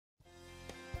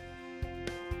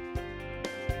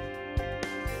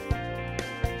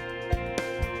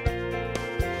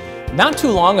Not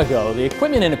too long ago, the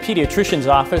equipment in a pediatrician's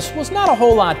office was not a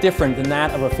whole lot different than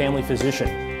that of a family physician.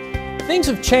 Things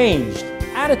have changed,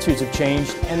 attitudes have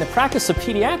changed, and the practice of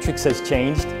pediatrics has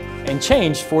changed, and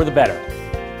changed for the better.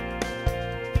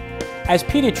 As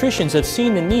pediatricians have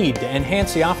seen the need to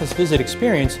enhance the office visit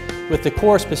experience with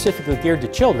decor specifically geared to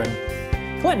children,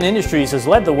 Clinton Industries has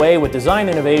led the way with design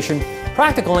innovation,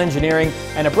 practical engineering,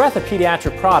 and a breadth of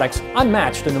pediatric products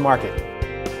unmatched in the market.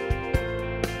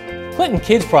 Clinton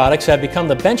Kids products have become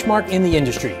the benchmark in the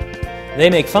industry. They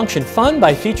make function fun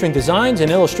by featuring designs and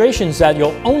illustrations that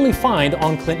you'll only find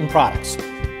on Clinton products.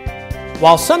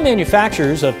 While some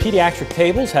manufacturers of pediatric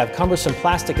tables have cumbersome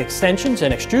plastic extensions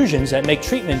and extrusions that make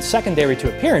treatment secondary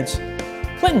to appearance,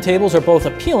 Clinton tables are both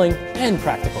appealing and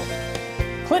practical.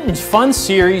 Clinton's Fun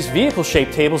Series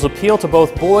vehicle-shaped tables appeal to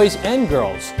both boys and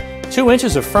girls. 2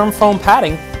 inches of firm foam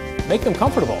padding make them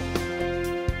comfortable.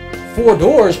 4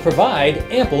 doors provide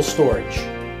ample storage.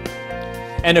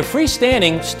 And a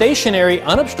freestanding, stationary,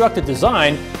 unobstructed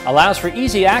design allows for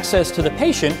easy access to the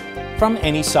patient from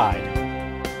any side.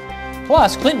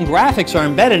 Plus, Clinton graphics are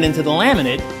embedded into the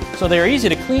laminate, so they are easy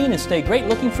to clean and stay great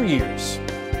looking for years.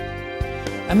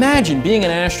 Imagine being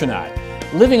an astronaut,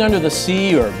 living under the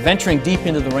sea or venturing deep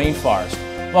into the rainforest,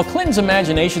 while Clinton's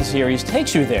Imagination series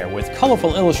takes you there with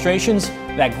colorful illustrations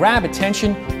that grab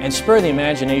attention and spur the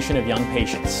imagination of young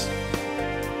patients.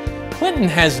 Clinton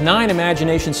has 9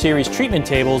 Imagination series treatment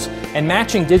tables and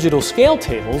matching digital scale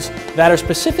tables that are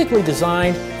specifically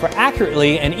designed for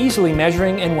accurately and easily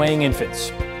measuring and weighing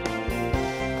infants.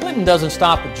 Clinton doesn't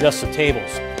stop with just the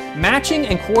tables. Matching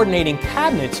and coordinating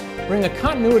cabinets bring a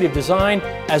continuity of design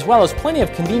as well as plenty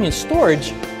of convenient storage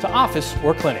to office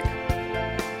or clinic.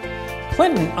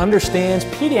 Clinton understands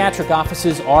pediatric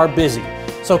offices are busy,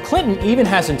 so Clinton even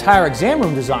has entire exam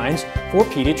room designs for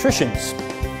pediatricians.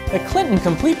 The Clinton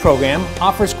Complete program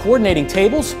offers coordinating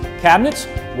tables, cabinets,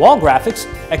 wall graphics,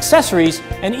 accessories,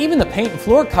 and even the paint and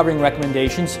floor covering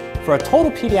recommendations for a total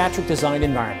pediatric designed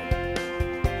environment.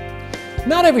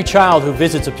 Not every child who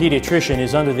visits a pediatrician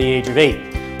is under the age of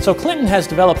 8, so Clinton has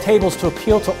developed tables to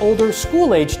appeal to older,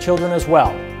 school-aged children as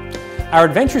well. Our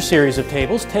Adventure series of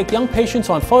tables take young patients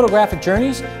on photographic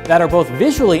journeys that are both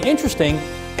visually interesting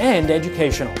and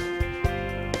educational.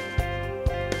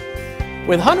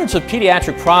 With hundreds of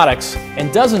pediatric products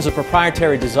and dozens of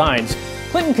proprietary designs,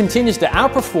 Clinton continues to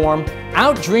outperform,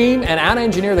 outdream, and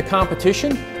out-engineer the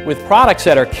competition with products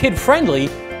that are kid-friendly,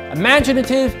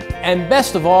 imaginative, and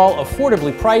best of all,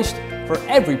 affordably priced for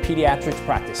every pediatrics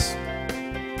practice.